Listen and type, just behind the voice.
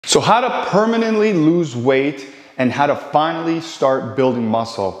So how to permanently lose weight and how to finally start building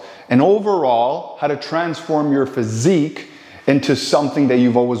muscle. And overall, how to transform your physique into something that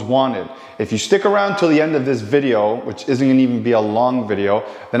you've always wanted. If you stick around till the end of this video, which isn't gonna even be a long video,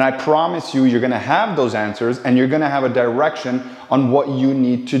 then I promise you, you're gonna have those answers and you're gonna have a direction on what you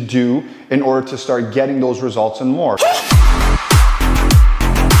need to do in order to start getting those results and more.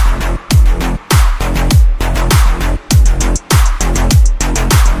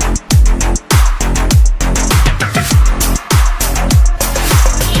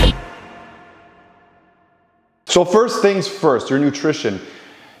 So first things first, your nutrition.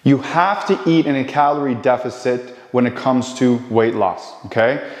 You have to eat in a calorie deficit when it comes to weight loss,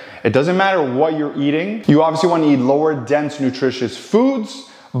 okay? It doesn't matter what you're eating. You obviously want to eat lower dense nutritious foods,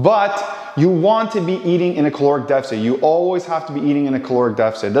 but you want to be eating in a caloric deficit. You always have to be eating in a caloric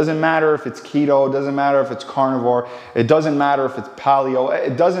deficit. It doesn't matter if it's keto, it doesn't matter if it's carnivore, it doesn't matter if it's paleo,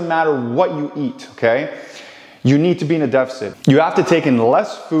 it doesn't matter what you eat, okay? You need to be in a deficit. You have to take in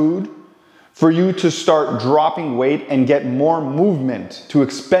less food for you to start dropping weight and get more movement, to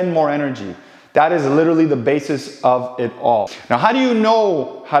expend more energy. That is literally the basis of it all. Now, how do you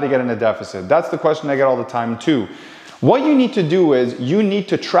know how to get in a deficit? That's the question I get all the time too. What you need to do is you need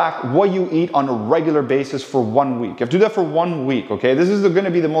to track what you eat on a regular basis for 1 week. You have to do that for 1 week, okay? This is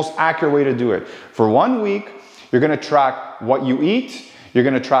gonna be the most accurate way to do it. For 1 week, you're gonna track what you eat, you're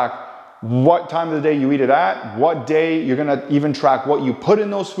gonna track what time of the day you eat it at, what day. You're gonna even track what you put in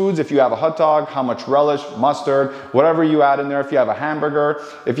those foods. If you have a hot dog, how much relish, mustard, whatever you add in there. If you have a hamburger,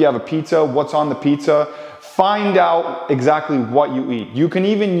 if you have a pizza, what's on the pizza. Find out exactly what you eat. You can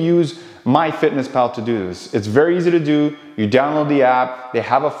even use MyFitnessPal to do this. It's very easy to do. You download the app, they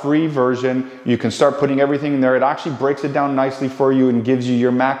have a free version. You can start putting everything in there. It actually breaks it down nicely for you and gives you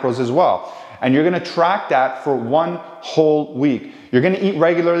your macros as well. And you're gonna track that for 1 whole week. You're gonna eat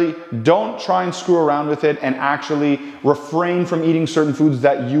regularly. Don't try and screw around with it and actually refrain from eating certain foods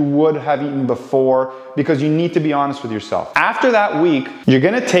that you would have eaten before, because you need to be honest with yourself. After that week, you're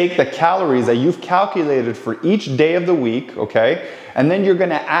gonna take the calories that you've calculated for each day of the week, okay? And then you're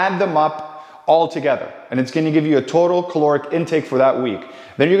gonna add them up all together. And it's gonna give you a total caloric intake for that week.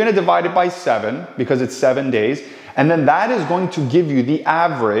 Then you're gonna divide it by 7, because it's 7 days. And then that is going to give you the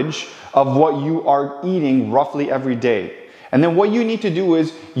average of what you are eating roughly every day. And then what you need to do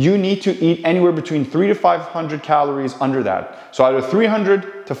is you need to eat anywhere between 300 to 500 calories under that. So either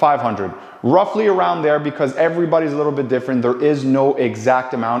 300 to 500, roughly around there, because everybody's a little bit different. There is no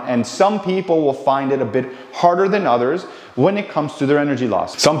exact amount, and some people will find it a bit harder than others when it comes to their energy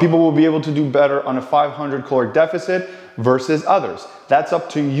loss. Some people will be able to do better on a 500 caloric deficit versus others. That's up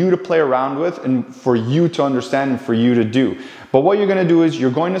to you to play around with and for you to understand and for you to do. But what you're gonna do is you're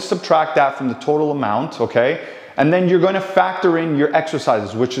going to subtract that from the total amount, okay? And then you're going to factor in your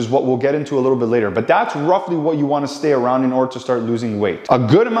exercises, which is what we'll get into a little bit later. But that's roughly what you want to stay around in order to start losing weight. A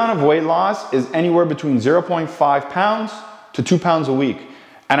good amount of weight loss is anywhere between 0.5 pounds to 2 pounds a week.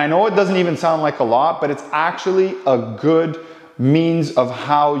 And I know it doesn't even sound like a lot, but it's actually a good means of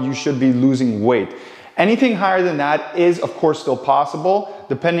how you should be losing weight. Anything higher than that is, of course, still possible,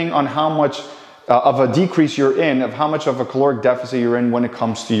 depending on how much of a decrease you're in, of how much of a caloric deficit you're in when it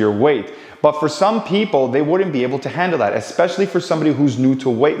comes to your weight. But for some people, they wouldn't be able to handle that, especially for somebody who's new to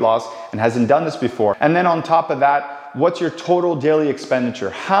weight loss and hasn't done this before. And then on top of that, what's your total daily expenditure?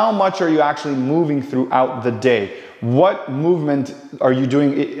 How much are you actually moving throughout the day? What movement are you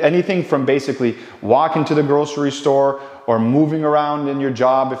doing? Anything from basically walking to the grocery store or moving around in your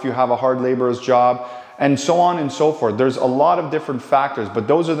job if you have a hard laborer's job, and so on and so forth. There's a lot of different factors, but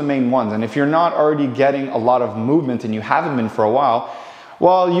those are the main ones. And if you're not already getting a lot of movement and you haven't been for a while,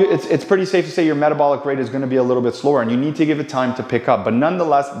 well, it's pretty safe to say your metabolic rate is going to be a little bit slower and you need to give it time to pick up. But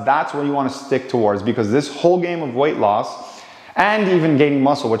nonetheless, that's what you want to stick towards, because this whole game of weight loss and even gaining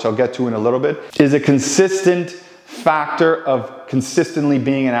muscle, which I'll get to in a little bit, is a consistent factor of consistently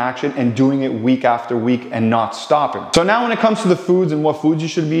being in action and doing it week after week and not stopping. So now when it comes to the foods and what foods you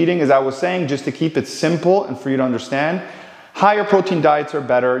should be eating, as I was saying, just to keep it simple and for you to understand, higher protein diets are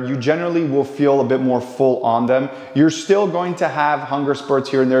better. You generally will feel a bit more full on them. You're still going to have hunger spurts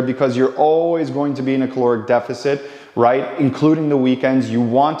here and there because you're always going to be in a caloric deficit, right? Including the weekends. You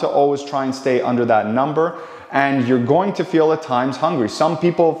want to always try and stay under that number, and you're going to feel at times hungry. Some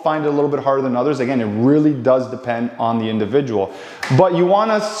people find it a little bit harder than others. Again, it really does depend on the individual. But you want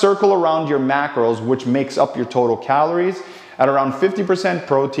to circle around your macros, which makes up your total calories, at around 50%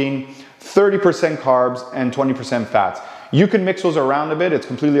 protein, 30% carbs, and 20% fats. You can mix those around a bit. It's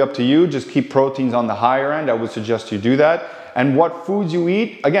completely up to you. Just keep proteins on the higher end. I would suggest you do that. And what foods you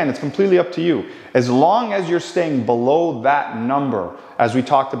eat, again, it's completely up to you. As long as you're staying below that number, as we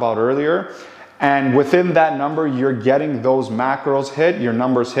talked about earlier, and within that number, you're getting those macros hit, your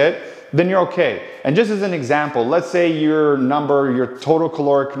numbers hit, then you're okay. And just as an example, let's say your total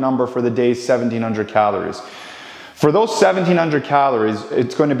caloric number for the day is 1,700 calories. For those 1,700 calories,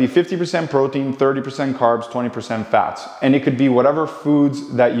 it's going to be 50% protein, 30% carbs, 20% fats. And it could be whatever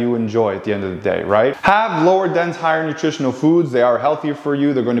foods that you enjoy at the end of the day, right? Have lower dense, higher nutritional foods. They are healthier for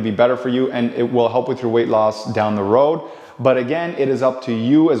you. They're going to be better for you, and it will help with your weight loss down the road. But again, it is up to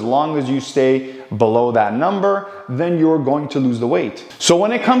you. As long as you stay below that number, then you're going to lose the weight. So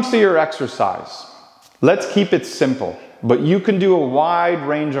when it comes to your exercise, let's keep it simple. But you can do a wide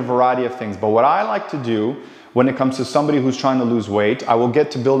range of variety of things. But what I like to do when it comes to somebody who's trying to lose weight, I will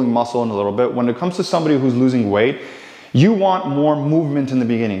get to building muscle in a little bit. When it comes to somebody who's losing weight, you want more movement in the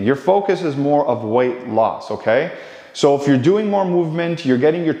beginning. Your focus is more of weight loss, okay? So if you're doing more movement, you're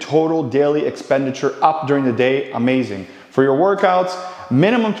getting your total daily expenditure up during the day, amazing. For your workouts,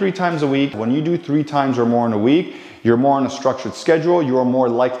 minimum 3 times a week. When you do 3 times or more in a week, you're more on a structured schedule, you are more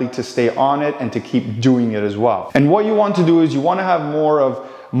likely to stay on it and to keep doing it as well. And what you want to do is you want to have more of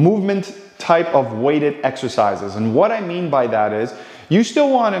movement type of weighted exercises. And what I mean by that is you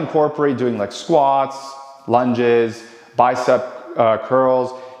still want to incorporate doing like squats, lunges, bicep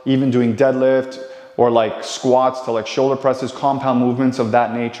curls, even doing deadlift, or like squats to like shoulder presses, compound movements of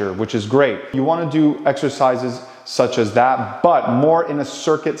that nature, which is great. You want to do exercises such as that, but more in a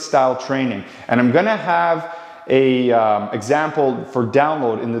circuit style training. And I'm going to have a example for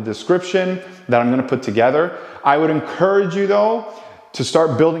download in the description that I'm going to put together. I would encourage you though to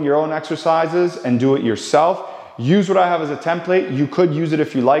start building your own exercises and do it yourself. Use what I have as a template. You could use it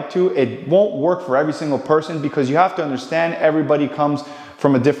if you like to. It won't work for every single person because you have to understand everybody comes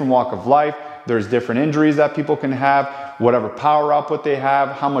from a different walk of life. There's different injuries that people can have, whatever power output they have,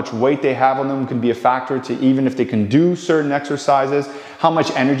 how much weight they have on them can be a factor to even if they can do certain exercises, how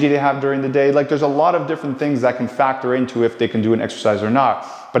much energy they have during the day. Like there's a lot of different things that can factor into if they can do an exercise or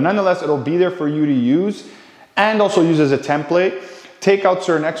not. But nonetheless, it'll be there for you to use and also use as a template. Take out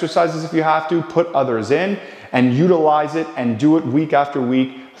certain exercises if you have to, put others in and utilize it and do it week after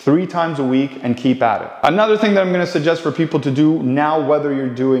week, 3 times a week and keep at it. Another thing that I'm going to suggest for people to do now, whether you're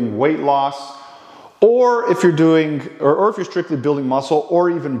doing weight loss or if you're doing, or if you're strictly building muscle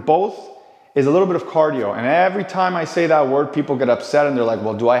or even both, is a little bit of cardio. And every time I say that word, people get upset and they're like,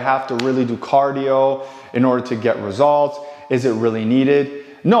 well, do I have to really do cardio in order to get results? Is it really needed?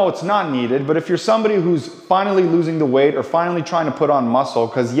 No, it's not needed, but if you're somebody who's finally losing the weight or finally trying to put on muscle,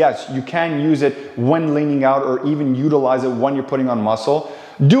 because yes, you can use it when leaning out or even utilize it when you're putting on muscle,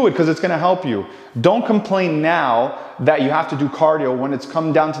 do it because it's going to help you. Don't complain now that you have to do cardio when it's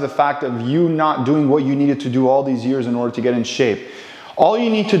come down to the fact of you not doing what you needed to do all these years in order to get in shape. All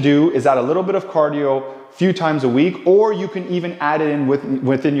you need to do is add a little bit of cardio a few times a week, or you can even add it in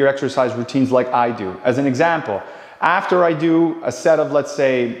within your exercise routines like I do. As an example, after I do a set of, let's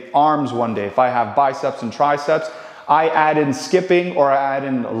say, arms one day, if I have biceps and triceps, I add in skipping or I add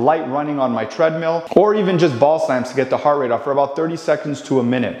in light running on my treadmill or even just ball slams to get the heart rate up for about 30 seconds to a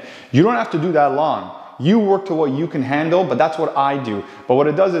minute. You don't have to do that long. You work to what you can handle, but that's what I do. But what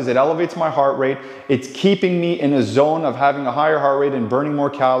it does is it elevates my heart rate. It's keeping me in a zone of having a higher heart rate and burning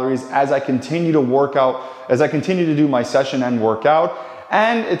more calories as I continue to work out, as I continue to do my session and workout.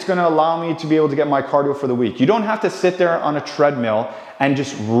 And it's going to allow me to be able to get my cardio for the week. You don't have to sit there on a treadmill and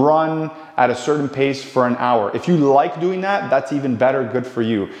just run at a certain pace for an hour. If you like doing that, that's even better, good for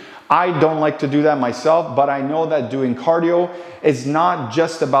you. I don't like to do that myself, but I know that doing cardio is not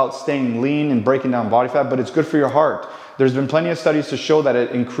just about staying lean and breaking down body fat, but it's good for your heart. There's been plenty of studies to show that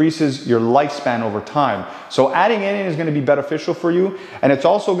it increases your lifespan over time. So adding it in is going to be beneficial for you, and it's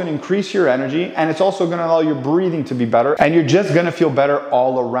also going to increase your energy, and it's also going to allow your breathing to be better, and you're just going to feel better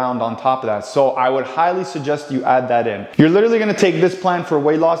all around on top of that. So I would highly suggest you add that in. You're literally going to take this plan for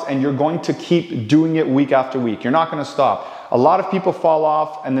weight loss, and you're going to keep doing it week after week. You're not going to stop. A lot of people fall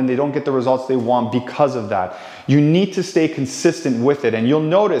off and then they don't get the results they want because of that. You need to stay consistent with it, and you'll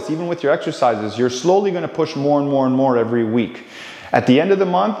notice even with your exercises, you're slowly going to push more and more and more every week. At the end of the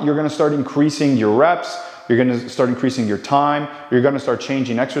month, you're going to start increasing your reps, you're going to start increasing your time, you're going to start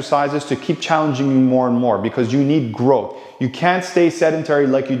changing exercises to keep challenging you more and more because you need growth. You can't stay sedentary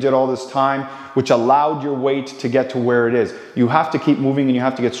like you did all this time, which allowed your weight to get to where it is. You have to keep moving and you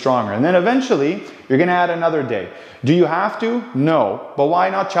have to get stronger. And then eventually, you're going to add another day. Do you have to? No. But why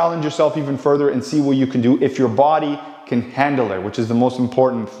not challenge yourself even further and see what you can do if your body can handle it, which is the most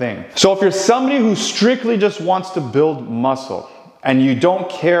important thing. So if you're somebody who strictly just wants to build muscle and you don't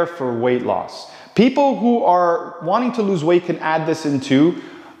care for weight loss, people who are wanting to lose weight can add this in too,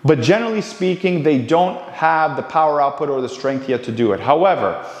 but generally speaking, they don't have the power output or the strength yet to do it.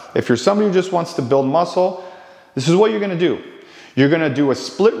 However, if you're somebody who just wants to build muscle, this is what you're gonna do. You're gonna do a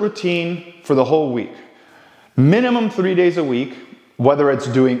split routine for the whole week. Minimum 3 days a week, whether it's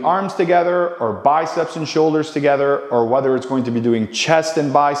doing arms together or biceps and shoulders together, or whether it's going to be doing chest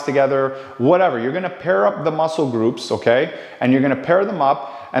and biceps together, whatever. You're gonna pair up the muscle groups, okay? And you're gonna pair them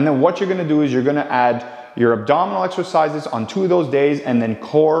up, and then what you're gonna do is you're gonna add your abdominal exercises on 2 of those days and then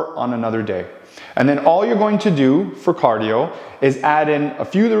core on another day. And then all you're going to do for cardio is add in a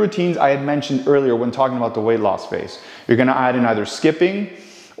few of the routines I had mentioned earlier when talking about the weight loss phase. You're gonna add in either skipping,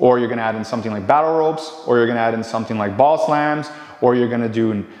 or you're gonna add in something like battle ropes, or you're gonna add in something like ball slams, or you're gonna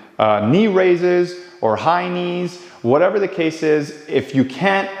do knee raises or high knees, whatever the case is. If you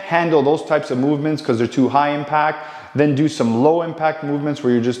can't handle those types of movements because they're too high impact, then do some low impact movements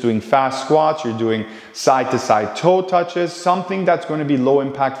where you're just doing fast squats, you're doing side to side toe touches, something that's going to be low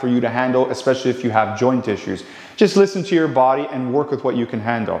impact for you to handle, especially if you have joint issues. Just listen to your body and work with what you can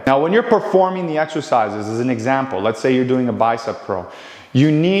handle. Now, when you're performing the exercises, as an example, let's say you're doing a bicep curl,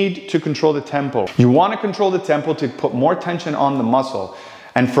 you need to control the tempo. You want to control the tempo to put more tension on the muscle.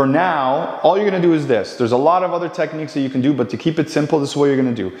 And for now, all you're going to do is this. There's a lot of other techniques that you can do, but to keep it simple, this is what you're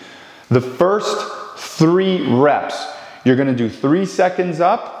going to do. The first 3 reps, you're gonna do 3 seconds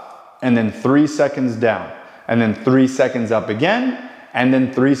up and then 3 seconds down, and then 3 seconds up again, and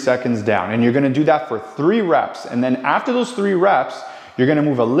then 3 seconds down. And you're gonna do that for 3 reps. And then after those 3 reps, you're gonna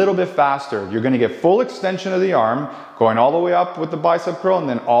move a little bit faster. You're gonna get full extension of the arm, going all the way up with the bicep curl and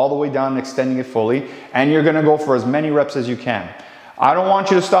then all the way down and extending it fully. And you're gonna go for as many reps as you can. I don't want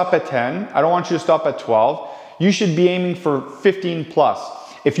you to stop at 10. I don't want you to stop at 12. You should be aiming for 15 plus.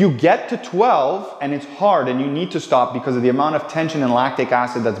 If you get to 12 and it's hard and you need to stop because of the amount of tension and lactic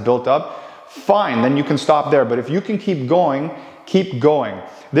acid that's built up, fine, then you can stop there. But if you can keep going, keep going.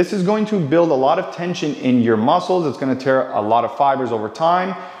 This is going to build a lot of tension in your muscles. It's going to tear a lot of fibers over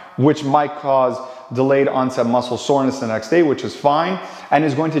time, which might cause delayed onset muscle soreness the next day, which is fine, and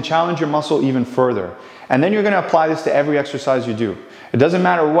is going to challenge your muscle even further. And then you're going to apply this to every exercise you do. It doesn't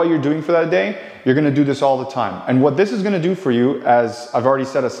matter what you're doing for that day, you're going to do this all the time. And what this is going to do for you, as I've already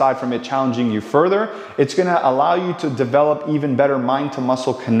said, aside from it challenging you further, it's going to allow you to develop even better mind to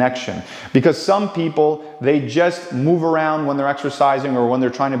muscle connection. Because some people, they just move around when they're exercising or when they're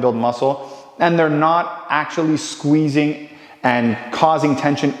trying to build muscle, and they're not actually squeezing and causing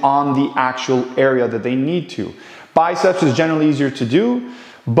tension on the actual area that they need to. Biceps is generally easier to do,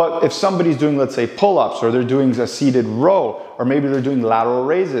 but if somebody's doing, let's say, pull-ups, or they're doing a seated row, or maybe they're doing lateral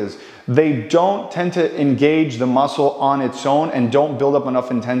raises, they don't tend to engage the muscle on its own and don't build up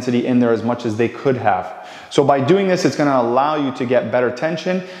enough intensity in there as much as they could have. So by doing this, it's gonna allow you to get better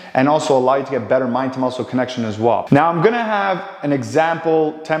tension and also allow you to get better mind to muscle connection as well. Now I'm gonna have an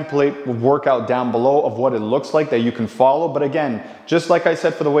example template workout down below of what it looks like that you can follow. But again, just like I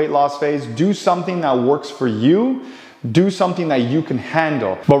said for the weight loss phase, do something that works for you. Do something that you can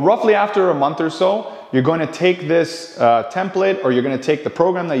handle. But roughly after a month or so, you're going to take this template, or you're going to take the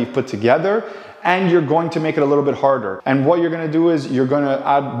program that you've put together, and you're going to make it a little bit harder. And what you're going to do is you're going to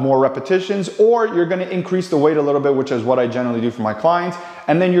add more repetitions, or you're going to increase the weight a little bit, which is what I generally do for my clients.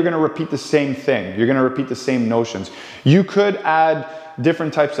 And then you're going to repeat the same thing. You're going to repeat the same notions. You could add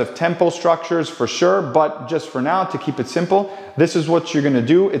different types of tempo structures for sure, but just for now, to keep it simple, this is what you're gonna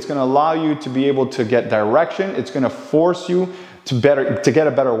do. It's gonna allow you to be able to get direction. It's gonna force you to get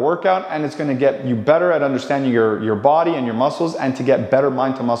a better workout, and it's gonna get you better at understanding your body and your muscles, and to get better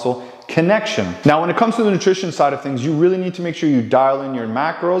mind to muscle connection. Now, when it comes to the nutrition side of things, you really need to make sure you dial in your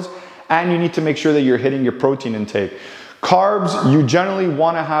macros, and you need to make sure that you're hitting your protein intake. Carbs, you generally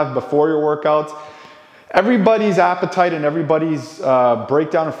wanna have before your workouts. Everybody's appetite and everybody's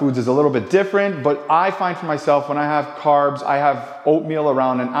breakdown of foods is a little bit different, but I find for myself, when I have carbs, I have oatmeal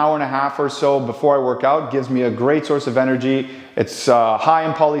around an hour and a half or so before I work out. Gives me a great source of energy. It's high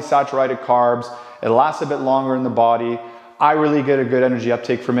in polysaccharide carbs. It lasts a bit longer in the body. I really get a good energy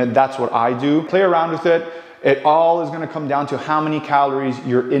uptake from it. That's what I do. Play around with it. It all is going to come down to how many calories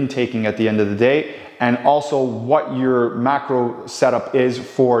you're intaking at the end of the day, and also what your macro setup is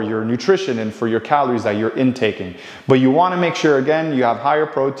for your nutrition and for your calories that you're intaking. But you want to make sure, again, you have higher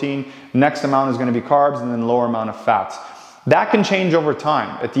protein, next amount is going to be carbs, and then lower amount of fats. That can change over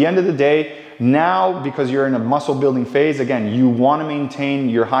time. At the end of the day, now, because you're in a muscle building phase, again, you want to maintain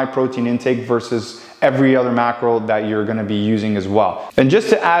your high protein intake versus every other macro that you're going to be using as well. And just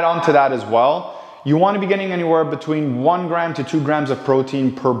to add on to that as well, you want to be getting anywhere between 1 gram to 2 grams of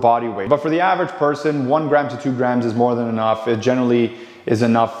protein per body weight. But for the average person, 1 gram to 2 grams is more than enough. It generally is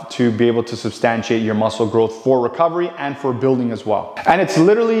enough to be able to substantiate your muscle growth for recovery and for building as well. And it's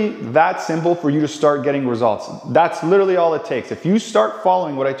literally that simple for you to start getting results. That's literally all it takes. If you start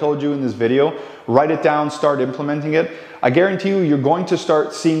following what I told you in this video, write it down, start implementing it, I guarantee you, you're going to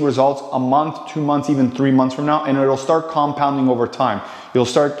start seeing results a month, 2 months, even 3 months from now, and it'll start compounding over time. You'll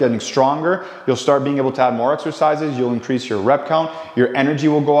start getting stronger. You'll start being able to add more exercises. You'll increase your rep count. Your energy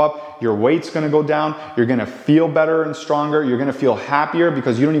will go up. Your weight's gonna go down. You're gonna feel better and stronger. You're gonna feel happier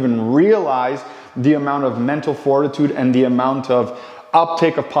because you don't even realize the amount of mental fortitude and the amount of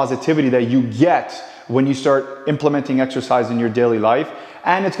uptake of positivity that you get when you start implementing exercise in your daily life.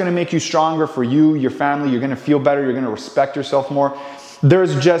 And it's gonna make you stronger for you, your family. You're gonna feel better. You're gonna respect yourself more.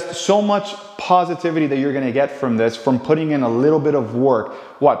 There's just so much positivity that you're gonna get from this, from putting in a little bit of work.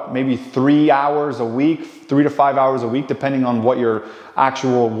 What, maybe 3 hours a week, 3 to 5 hours a week, depending on what your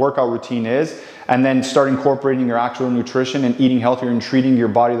actual workout routine is. And then start incorporating your actual nutrition and eating healthier and treating your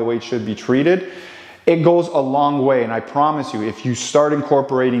body the way it should be treated. It goes a long way. And I promise you, if you start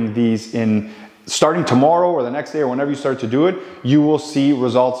incorporating these starting tomorrow or the next day or whenever you start to do it, you will see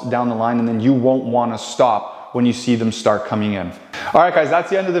results down the line, and then you won't want to stop when you see them start coming in. All right, guys, that's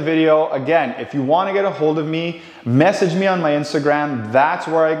the end of the video. Again, if you want to get a hold of me, message me on my Instagram. That's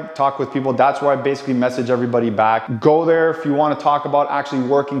where I talk with people. That's where I basically message everybody back. Go there if you want to talk about actually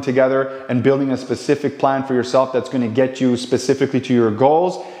working together and building a specific plan for yourself that's going to get you specifically to your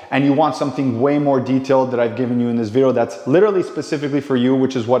goals, and you want something way more detailed that I've given you in this video that's literally specifically for you,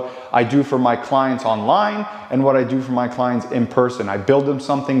 which is what I do for my clients online and what I do for my clients in person. I build them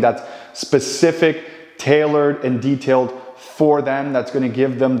something that's specific, tailored, and detailed for them, that's going to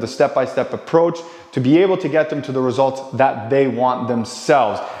give them the step-by-step approach to be able to get them to the results that they want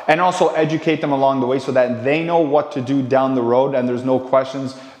themselves, and also educate them along the way so that they know what to do down the road, and there's no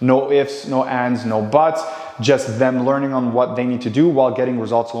questions, no ifs, no ands, no buts, just them learning on what they need to do while getting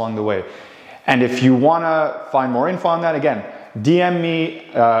results along the way. And if you want to find more info on that, again, DM me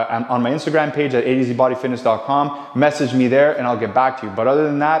on my Instagram page at AtoZBodyFitness.com, message me there and I'll get back to you. But other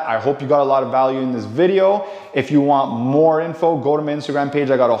than that, I hope you got a lot of value in this video. If you want more info, go to my Instagram page.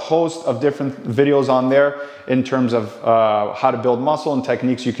 I got a host of different videos on there in terms of how to build muscle and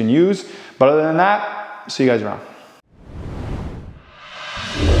techniques you can use. But other than that, see you guys around.